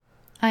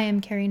I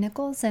am Carrie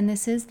Nichols, and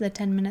this is the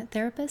 10-Minute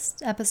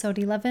Therapist, Episode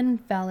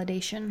 11,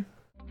 Validation.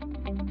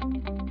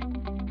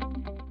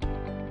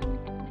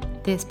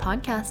 This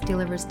podcast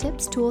delivers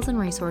tips, tools, and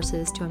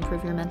resources to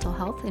improve your mental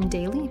health in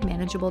daily,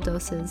 manageable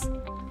doses.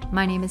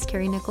 My name is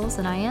Carrie Nichols,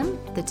 and I am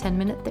the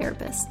 10-Minute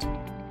Therapist.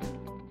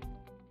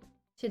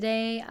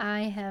 Today,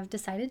 I have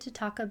decided to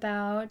talk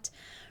about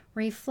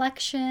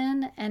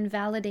reflection and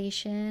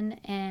validation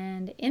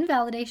and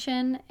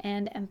invalidation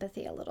and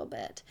empathy a little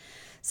bit.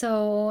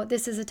 So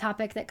this is a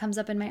topic that comes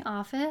up in my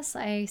office.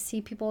 I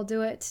see people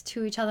do it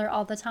to each other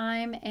all the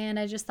time, and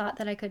I just thought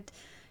that I could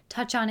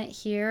touch on it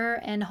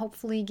here and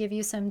hopefully give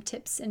you some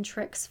tips and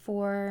tricks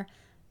for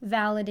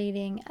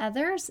validating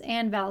others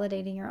and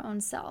validating your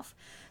own self.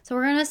 So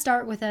we're going to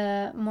start with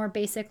a more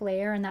basic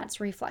layer, and that's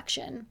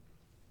reflection.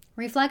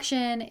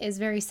 Reflection is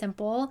very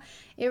simple.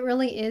 It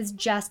really is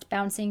just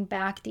bouncing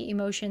back the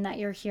emotion that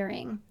you're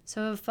hearing.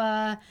 So if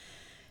a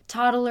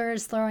toddler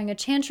is throwing a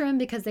tantrum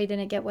because they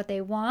didn't get what they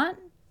want,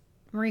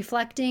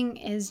 reflecting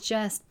is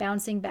just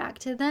bouncing back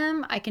to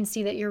them. I can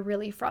see that you're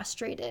really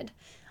frustrated.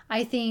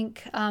 I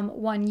think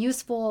one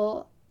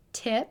useful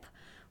tip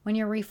when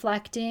you're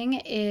reflecting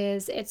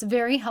is it's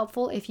very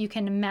helpful if you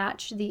can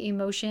match the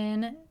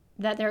emotion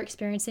that they're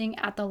experiencing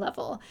at the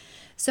level.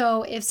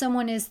 So if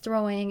someone is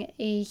throwing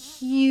a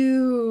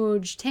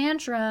huge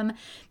tantrum,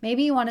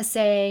 maybe you want to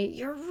say,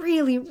 you're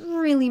really,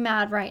 really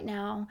mad right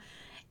now.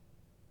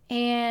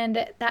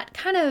 And that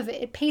kind of,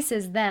 it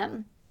paces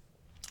them.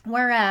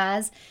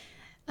 Whereas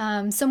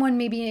someone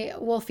maybe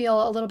will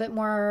feel a little bit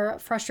more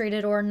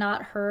frustrated or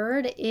not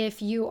heard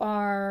if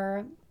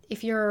you're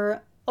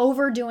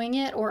overdoing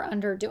it or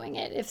underdoing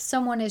it. If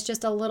someone is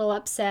just a little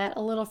upset,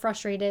 a little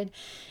frustrated,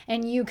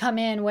 and you come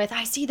in with,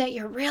 I see that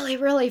you're really,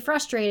 really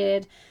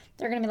frustrated,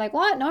 they're going to be like,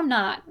 what? No, I'm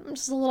not. I'm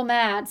just a little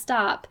mad.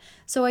 Stop.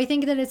 So I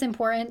think that it's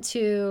important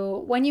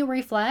to, when you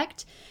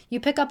reflect, you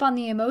pick up on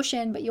the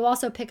emotion, but you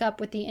also pick up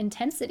with the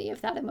intensity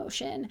of that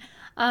emotion.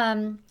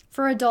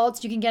 For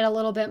adults, you can get a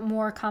little bit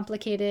more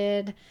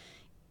complicated.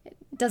 It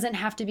doesn't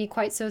have to be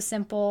quite so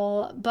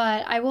simple,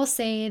 but I will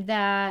say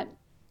that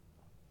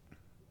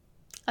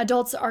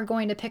adults are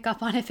going to pick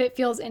up on if it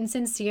feels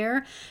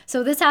insincere.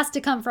 So this has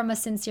to come from a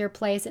sincere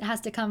place. It has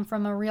to come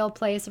from a real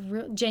place, a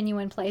real,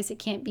 genuine place. It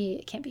can't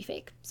be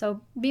fake. So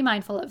be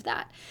mindful of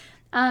that.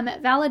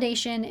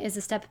 Validation is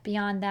a step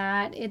beyond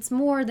that. It's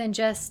more than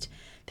just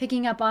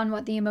picking up on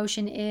what the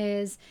emotion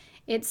is.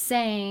 It's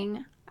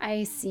saying,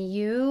 I see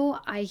you,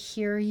 I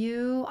hear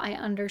you, I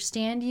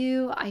understand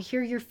you, I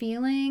hear your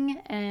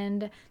feeling,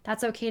 and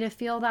that's okay to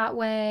feel that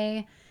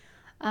way.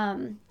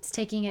 It's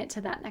taking it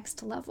to that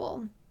next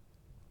level.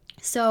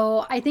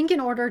 So I think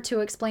in order to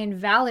explain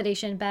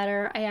validation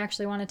better, I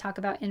actually want to talk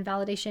about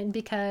invalidation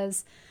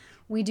because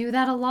we do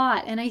that a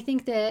lot. And I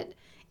think that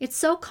it's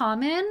so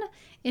common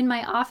in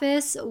my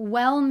office.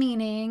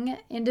 Well-meaning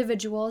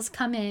individuals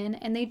come in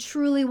and they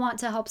truly want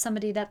to help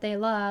somebody that they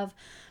love,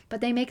 but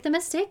they make the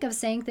mistake of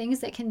saying things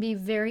that can be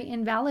very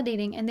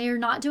invalidating, and they're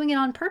not doing it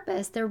on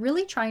purpose. They're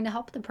really trying to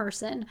help the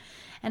person.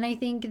 And I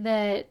think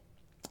that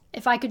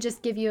if I could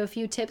just give you a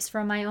few tips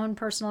from my own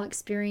personal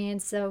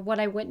experience of what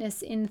I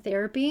witnessed in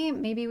therapy,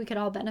 maybe we could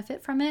all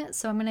benefit from it.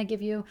 So I'm going to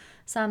give you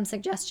some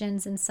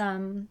suggestions and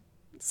some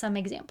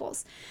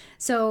examples.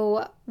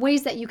 So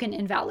ways that you can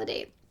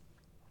invalidate.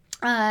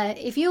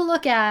 If you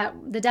look at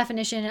the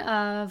definition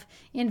of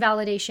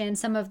invalidation,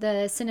 some of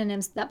the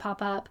synonyms that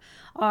pop up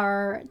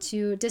are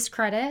to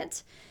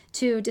discredit,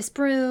 to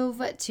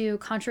disprove, to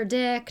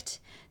contradict,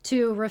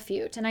 to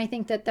refute. And I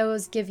think that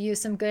those give you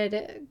some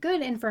good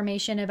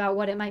information about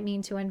what it might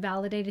mean to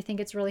invalidate. I think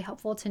it's really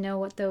helpful to know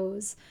what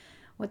those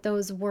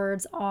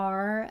words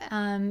are.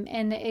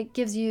 And it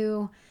gives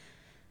you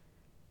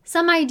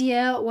some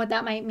idea what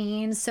that might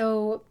mean.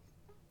 So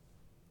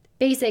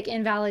basic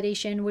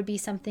invalidation would be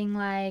something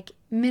like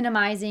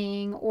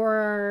minimizing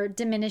or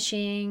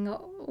diminishing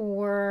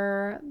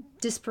or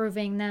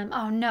disproving them.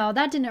 Oh no,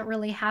 that didn't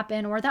really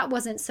happen, or that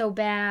wasn't so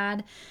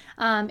bad.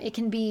 It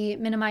can be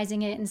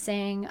minimizing it and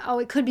saying, oh,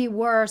 it could be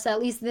worse. At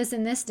least this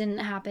and this didn't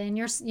happen.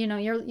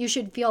 You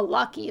should feel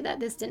lucky that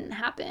this didn't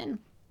happen.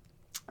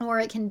 Or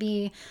it can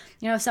be,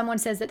 if someone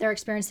says that they're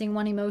experiencing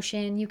one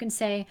emotion, you can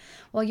say,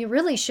 well, you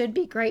really should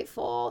be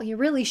grateful. You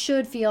really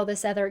should feel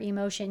this other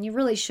emotion. You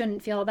really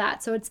shouldn't feel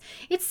that. So it's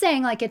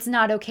saying like it's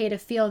not okay to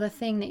feel the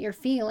thing that you're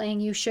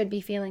feeling. You should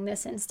be feeling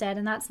this instead,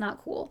 and that's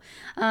not cool.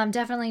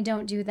 Definitely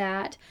don't do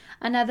that.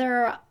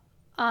 Another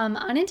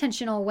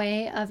unintentional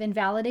way of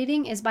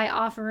invalidating is by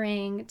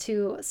offering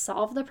to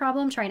solve the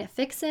problem, trying to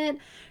fix it,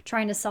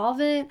 trying to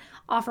solve it,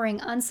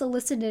 offering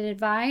unsolicited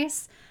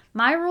advice.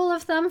 My rule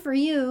of thumb for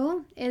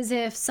you is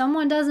if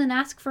someone doesn't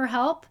ask for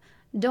help,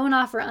 don't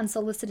offer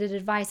unsolicited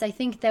advice. I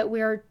think that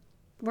we're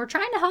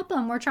trying to help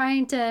them. We're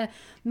trying to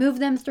move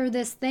them through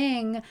this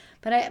thing.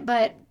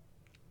 But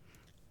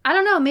I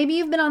don't know, maybe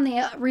you've been on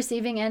the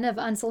receiving end of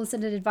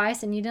unsolicited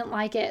advice and you didn't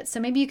like it.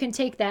 So maybe you can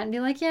take that and be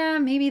like, yeah,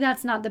 maybe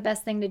that's not the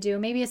best thing to do.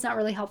 Maybe it's not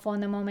really helpful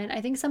in the moment.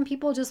 I think some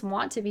people just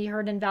want to be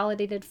heard and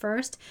validated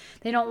first.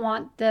 They don't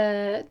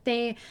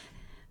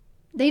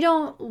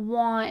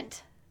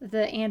want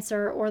the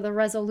answer or the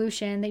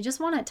resolution. They just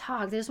want to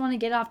talk. They just want to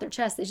get off their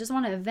chest. They just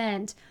want to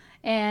vent.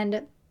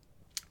 And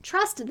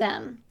trust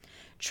them.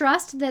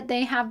 Trust that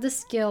they have the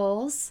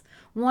skills,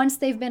 once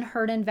they've been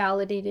heard and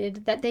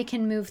validated, that they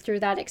can move through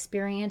that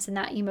experience and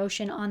that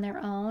emotion on their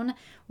own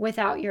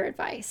without your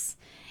advice.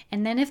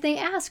 And then if they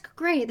ask,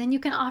 great, then you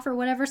can offer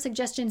whatever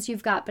suggestions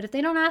you've got. But if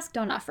they don't ask,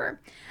 don't offer.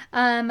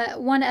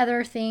 One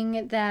other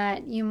thing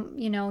that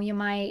you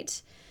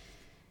might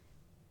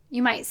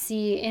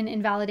see in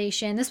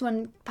invalidation. This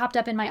one popped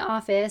up in my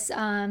office.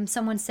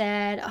 Someone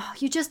said, "Oh,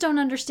 you just don't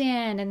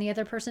understand," and the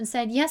other person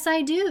said, "Yes,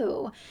 I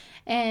do."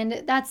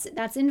 And that's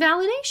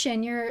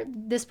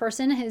invalidation. This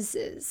person has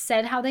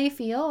said how they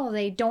feel.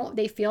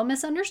 They feel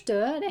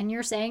misunderstood, and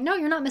you're saying, "No,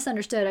 you're not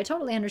misunderstood. I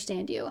totally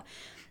understand you."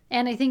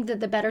 And I think that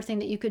the better thing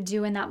that you could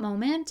do in that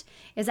moment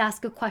is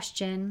ask a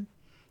question.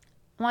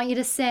 I want you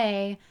to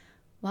say,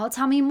 "Well,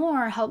 tell me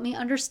more. Help me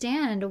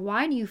understand.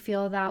 Why do you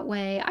feel that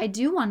way? I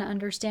do want to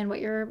understand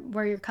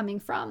where you're coming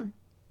from."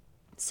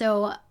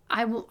 So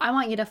I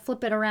want you to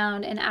flip it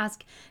around and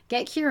ask,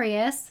 get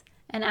curious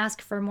and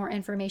ask for more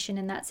information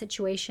in that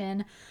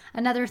situation.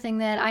 Another thing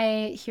that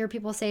I hear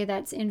people say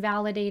that's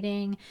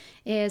invalidating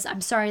is,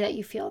 "I'm sorry that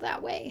you feel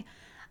that way."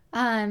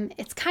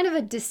 It's kind of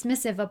a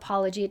dismissive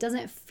apology. It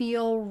doesn't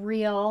feel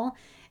real.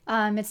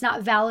 It's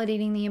not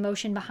validating the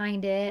emotion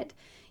behind it.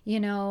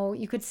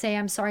 You could say,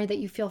 "I'm sorry that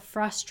you feel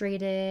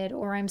frustrated,"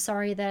 or "I'm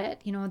sorry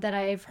that, that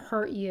I've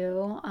hurt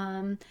you."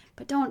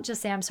 But don't just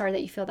say, "I'm sorry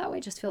that you feel that way."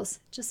 It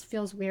just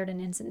feels weird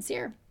and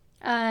insincere.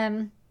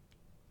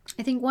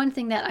 I think one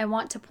thing that I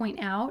want to point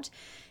out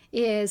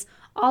is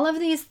all of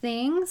these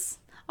things,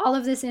 all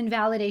of this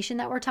invalidation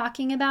that we're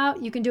talking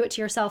about, you can do it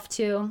to yourself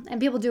too. And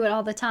people do it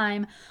all the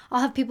time.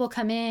 I'll have people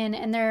come in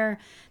and their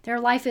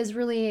life is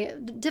really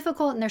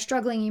difficult and they're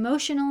struggling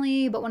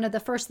emotionally. But one of the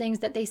first things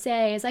that they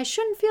say is, "I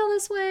shouldn't feel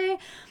this way.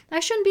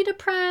 I shouldn't be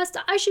depressed.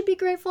 I should be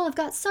grateful. I've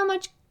got so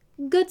much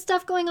good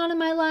stuff going on in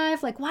my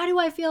life. Like, why do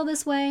I feel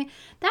this way?"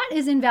 That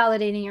is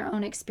invalidating your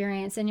own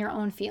experience and your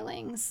own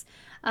feelings.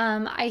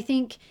 I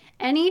think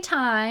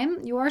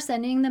anytime you are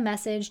sending the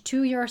message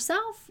to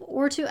yourself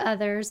or to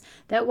others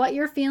that what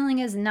you're feeling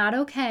is not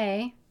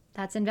okay,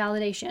 that's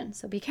invalidation.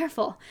 So be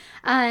careful.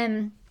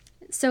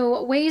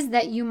 So ways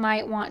that you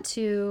might want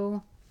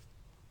to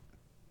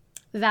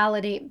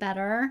validate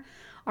better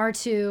are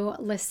to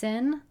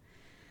listen,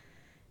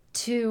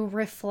 to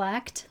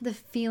reflect the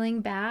feeling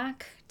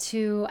back,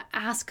 to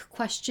ask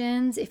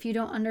questions if you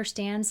don't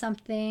understand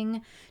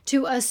something,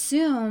 to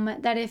assume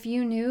that if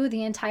you knew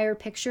the entire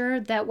picture,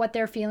 that what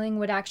they're feeling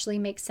would actually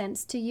make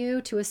sense to you,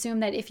 to assume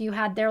that if you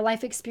had their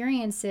life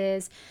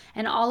experiences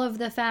and all of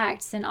the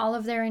facts and all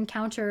of their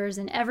encounters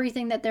and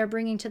everything that they're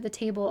bringing to the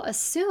table,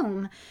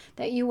 assume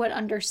that you would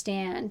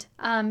understand.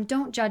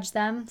 Don't judge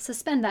them.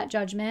 Suspend that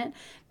judgment.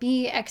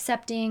 Be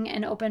accepting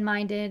and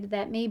open-minded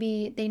that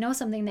maybe they know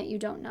something that you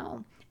don't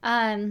know.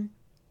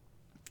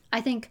 I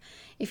think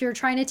if you're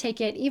trying to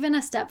take it even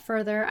a step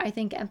further, I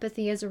think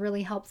empathy is a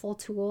really helpful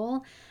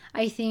tool.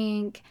 I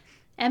think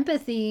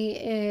empathy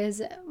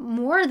is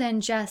more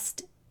than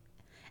just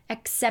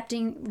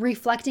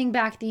reflecting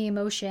back the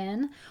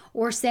emotion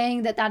or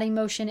saying that that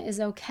emotion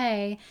is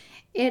okay.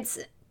 It's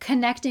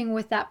connecting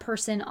with that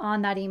person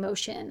on that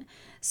emotion.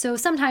 So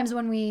sometimes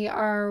when we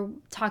are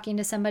talking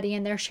to somebody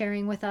and they're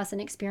sharing with us an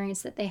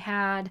experience that they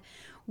had,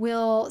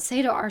 we'll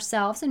say to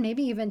ourselves and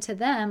maybe even to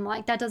them,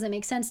 like, "That doesn't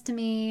make sense to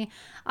me.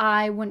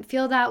 I wouldn't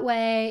feel that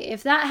way.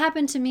 If that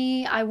happened to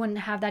me, I wouldn't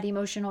have that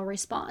emotional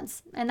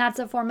response." And that's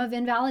a form of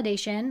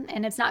invalidation,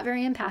 and it's not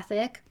very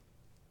empathic.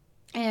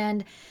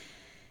 And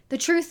the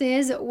truth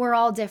is, we're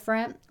all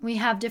different. We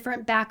have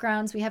different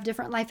backgrounds. We have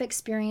different life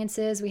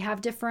experiences. We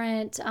have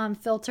different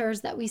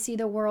filters that we see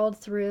the world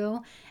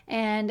through.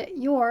 And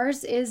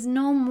yours is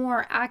no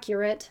more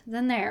accurate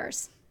than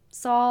theirs.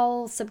 It's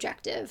all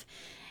subjective.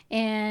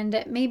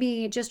 And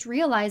maybe just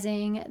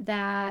realizing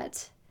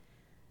that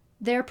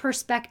their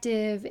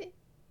perspective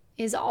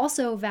is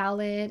also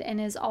valid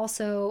and is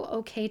also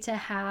okay to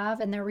have,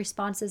 and their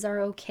responses are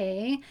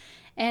okay.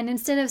 And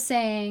instead of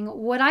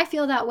saying, "Would I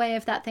feel that way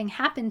if that thing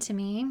happened to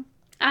me?"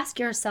 ask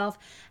yourself,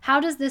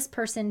 how does this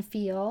person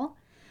feel?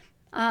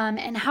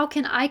 And how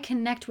can I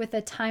connect with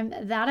the time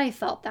that I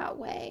felt that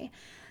way?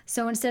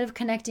 So instead of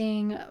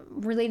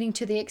relating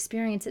to the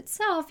experience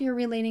itself, you're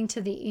relating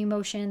to the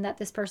emotion that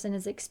this person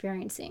is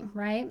experiencing,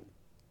 right?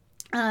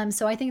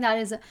 So I think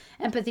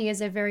empathy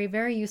is a very,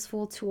 very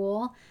useful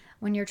tool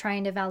when you're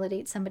trying to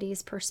validate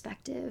somebody's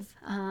perspective.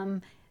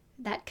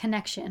 That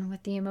connection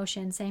with the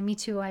emotion, saying, "Me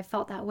too, I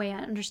felt that way. I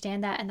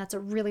understand that. And that's a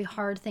really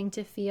hard thing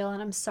to feel.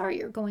 And I'm sorry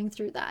you're going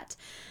through that."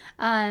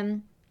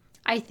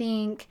 I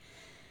think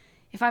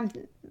if I'm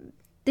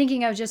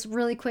thinking of just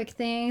really quick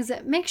things.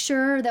 Make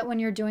sure that when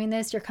you're doing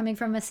this, you're coming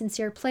from a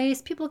sincere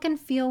place. People can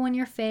feel when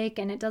you're fake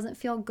and it doesn't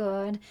feel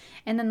good.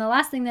 And then the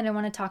last thing that I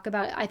want to talk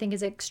about, I think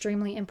is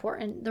extremely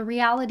important. The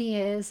reality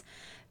is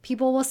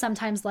people will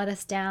sometimes let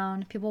us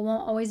down. People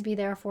won't always be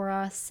there for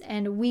us.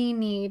 And we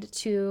need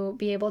to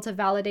be able to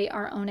validate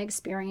our own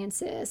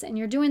experiences. And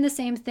you're doing the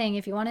same thing.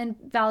 If you want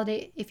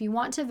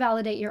to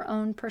validate your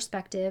own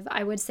perspective,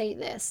 I would say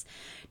this: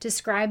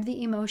 describe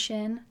the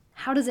emotion.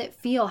 How does it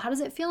feel? How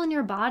does it feel in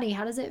your body?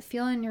 How does it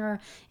feel in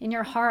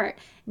your heart?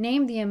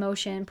 Name the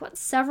emotion. Put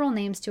several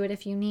names to it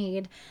if you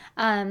need.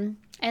 And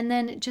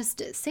then just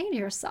say to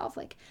yourself,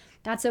 like,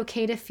 that's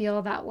okay to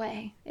feel that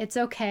way. It's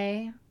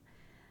okay.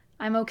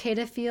 I'm okay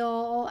to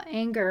feel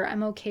anger.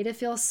 I'm okay to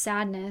feel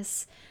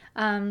sadness.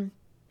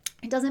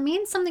 It doesn't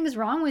mean something is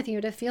wrong with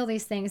you to feel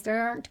these things.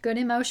 There aren't good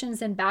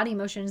emotions and bad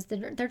emotions.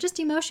 They're just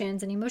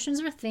emotions, and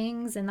emotions are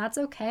things, and that's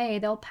okay.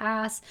 They'll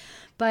pass,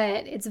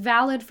 but it's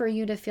valid for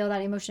you to feel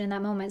that emotion in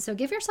that moment. So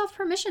give yourself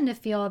permission to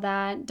feel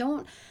that.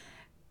 Don't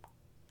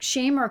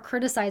shame or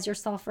criticize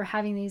yourself for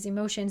having these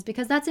emotions,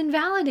 because that's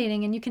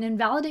invalidating, and you can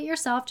invalidate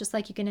yourself just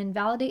like you can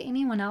invalidate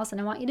anyone else.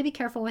 And I want you to be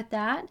careful with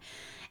that.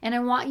 And I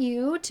want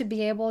you to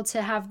be able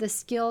to have the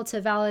skill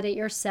to validate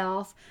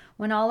yourself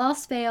when all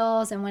else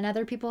fails and when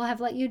other people have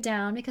let you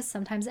down, because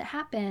sometimes it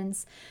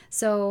happens.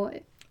 So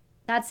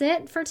that's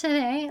it for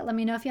today. Let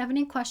me know if you have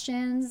any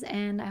questions,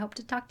 and I hope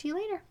to talk to you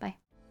later. Bye.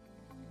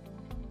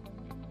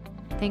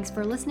 Thanks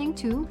for listening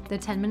to The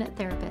 10-Minute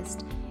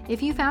Therapist.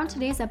 If you found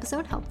today's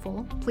episode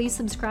helpful, please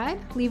subscribe,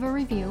 leave a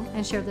review,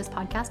 and share this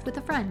podcast with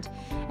a friend.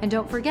 And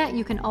don't forget,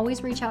 you can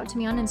always reach out to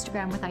me on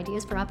Instagram with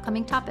ideas for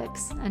upcoming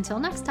topics. Until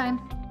next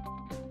time.